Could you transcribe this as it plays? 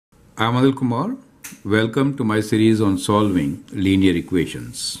I'm Anil Kumar. Welcome to my series on solving linear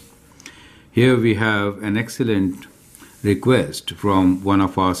equations. Here we have an excellent request from one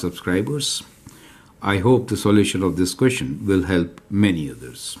of our subscribers. I hope the solution of this question will help many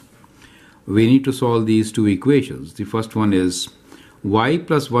others. We need to solve these two equations. The first one is y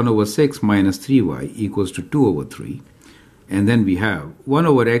plus 1 over 6 minus 3y equals to 2 over 3. And then we have 1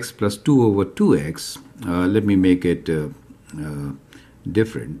 over x plus 2 over 2x. Let me make it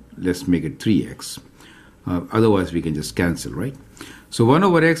different. Let's make it 3x. Otherwise, we can just cancel, right? So 1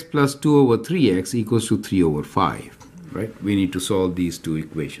 over x plus 2 over 3x equals to 3 over 5, right? We need to solve these two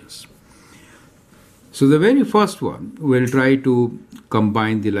equations. So the very first one, we'll try to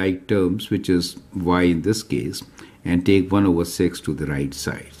combine the like terms, which is y in this case, and take 1 over 6 to the right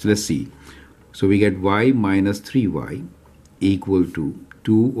side. So let's see. So we get y minus 3y equal to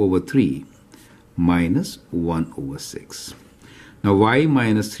 2 over 3 minus 1 over 6. Now y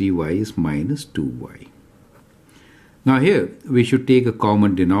minus 3y is minus 2y. Now here we should take a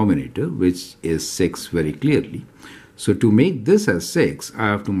common denominator, which is 6 very clearly. So to make this as 6, I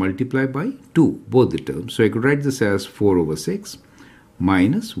have to multiply by 2, both the terms. So I could write this as 4 over 6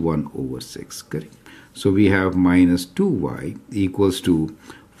 minus 1 over 6, correct? So we have minus 2y equals to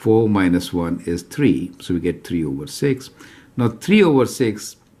 4 minus 1 is 3. So we get 3 over 6. Now 3 over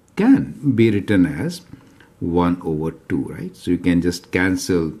 6 can be written as 1 over 2, right? So you can just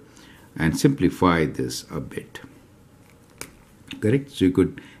cancel and simplify this a bit. Correct? So you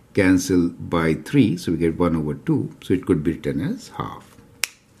could cancel by 3, so we get 1 over 2, so it could be written as half.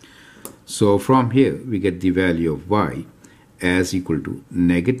 So from here, we get the value of y as equal to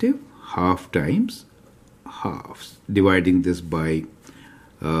negative half times halves, dividing this by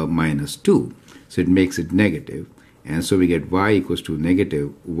minus 2, so it makes it negative, and so we get y equals to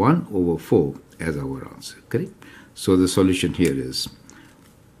negative 1 over 4 as our answer, correct? So the solution here is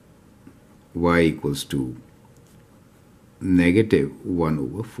y equals to negative 1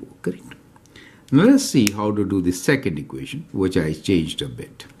 over 4, correct? Now let's see how to do the second equation, which I changed a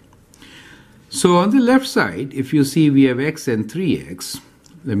bit. So on the left side, if you see we have x and 3x,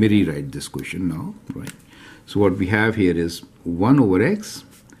 let me rewrite this question now, right? So what we have here is 1 over x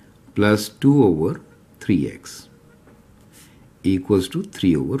plus 2 over 3x equals to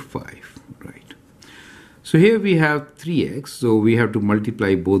 3 over 5, right? So here we have 3x, so we have to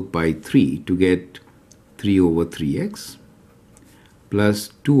multiply both by 3 to get 3 over 3x plus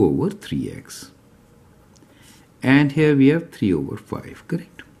 2 over 3x. And here we have 3 over 5,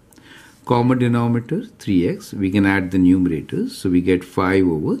 correct? Common denominator 3x, we can add the numerators, so we get 5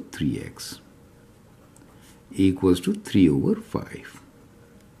 over 3x equals to 3 over 5.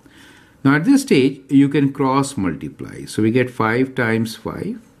 Now at this stage, you can cross multiply. So we get 5 times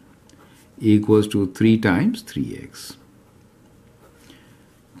 5 equals to 3 times 3x.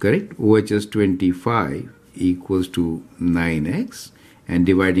 Correct? Which is 25 equals to 9x. And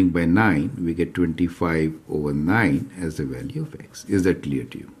dividing by 9, we get 25 over 9 as the value of x. Is that clear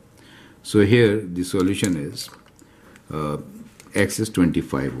to you? So here the solution is x is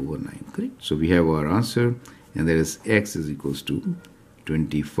 25 over 9. Correct? So we have our answer, and that is x is equals to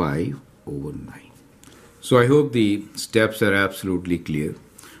 25 over 9. So I hope the steps are absolutely clear.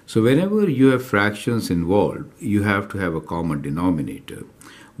 So whenever you have fractions involved, you have to have a common denominator.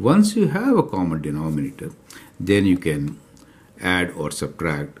 Once you have a common denominator, then you can add or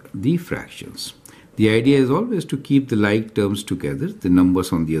subtract the fractions. The idea is always to keep the like terms together, the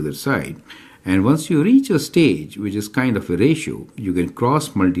numbers on the other side. And once you reach a stage, which is kind of a ratio, you can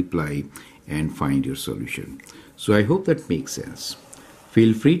cross multiply and find your solution. So I hope that makes sense.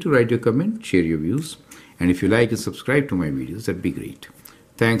 Feel free to write your comment, share your views, and if you like and subscribe to my videos, that'd be great.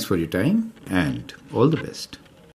 Thanks for your time and all the best.